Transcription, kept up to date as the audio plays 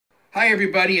Hi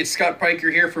everybody, it's Scott Piker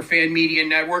here for Fan Media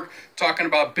Network, talking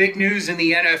about big news in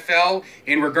the NFL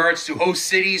in regards to host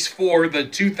cities for the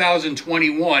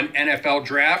 2021 NFL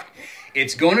Draft.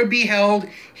 It's going to be held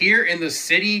here in the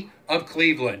city of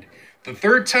Cleveland. The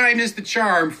third time is the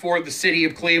charm for the city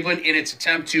of Cleveland in its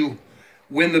attempt to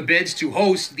win the bids to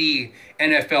host the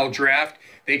NFL Draft.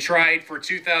 They tried for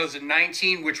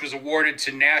 2019, which was awarded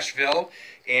to Nashville,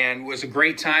 and was a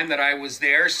great time that I was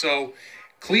there. So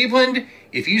Cleveland,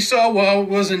 if you saw what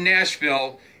was in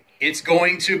Nashville, it's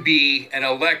going to be an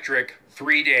electric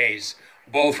 3 days,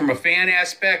 both from a fan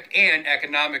aspect and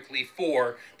economically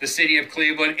for the city of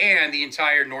Cleveland and the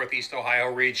entire Northeast Ohio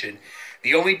region.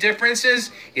 The only difference is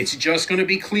it's just going to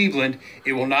be Cleveland.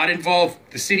 It will not involve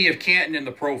the city of Canton in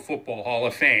the Pro Football Hall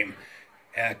of Fame.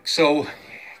 So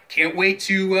can't wait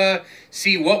to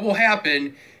see what will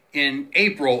happen in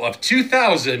April of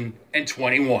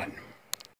 2021.